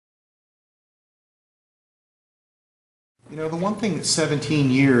You know, the one thing that 17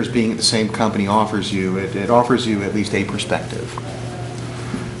 years being at the same company offers you, it offers you at least a perspective.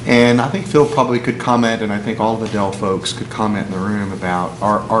 And I think Phil probably could comment, and I think all of the Dell folks could comment in the room about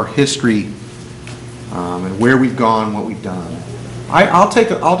our history and where we've gone, what we've done.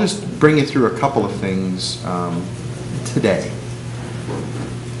 I'll just bring you through a couple of things today.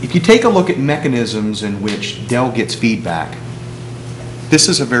 If you take a look at mechanisms in which Dell gets feedback, this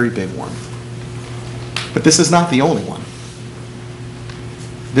is a very big one. But this is not the only one.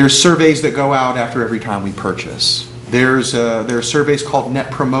 There's surveys that go out after every time we purchase. There are surveys called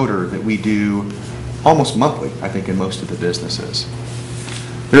Net Promoter that we do almost monthly, I think, in most of the businesses.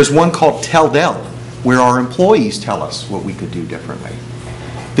 There's one called Tell Dell, where our employees tell us what we could do differently.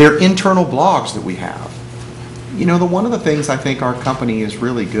 There are internal blogs that we have. You know, one of the things I think our company is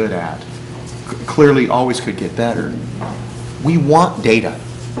really good at, clearly always could get better, we want data.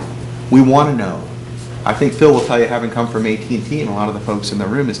 We want to know. I think Phil will tell you, having come from AT&T and a lot of the folks in the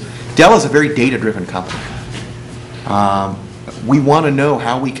room, is Dell is a very data-driven company. We want to know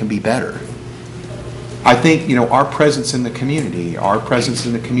how we can be better. I think, you know, our presence in the community, our presence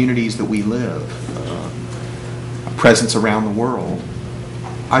in the communities that we live, a presence around the world,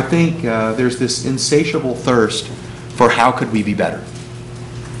 I think there's this insatiable thirst for how could we be better.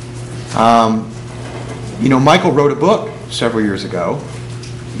 You know, Michael wrote a book several years ago,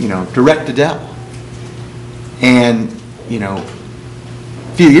 you know, Direct to Dell. And, you know,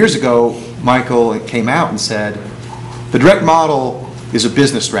 a few years ago, Michael came out and said, the direct model is a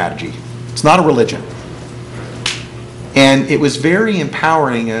business strategy. It's not a religion. And it was very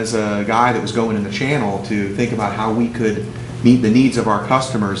empowering as a guy that was going in the channel to think about how we could meet the needs of our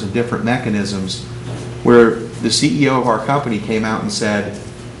customers and different mechanisms, where the CEO of our company came out and said,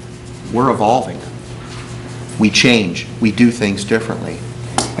 we're evolving. We change. We do things differently.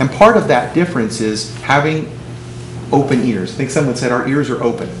 And part of that difference is having open ears. I think someone said our ears are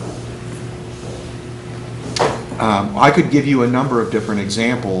open. I could give you a number of different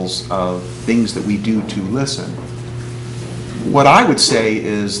examples of things that we do to listen. What I would say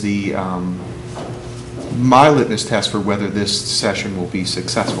is my litmus test for whether this session will be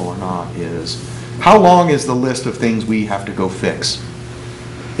successful or not is, how long is the list of things we have to go fix?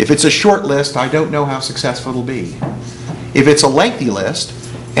 If it's a short list, I don't know how successful it'll be. If it's a lengthy list,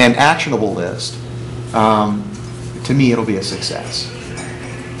 an actionable list, to me it'll be a success.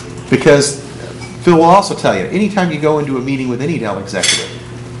 Because Phil will also tell you, anytime you go into a meeting with any Dell executive,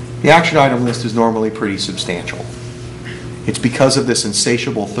 the action item list is normally pretty substantial. It's because of this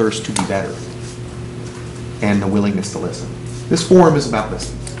insatiable thirst to be better and the willingness to listen. This forum is about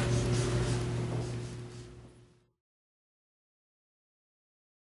listening.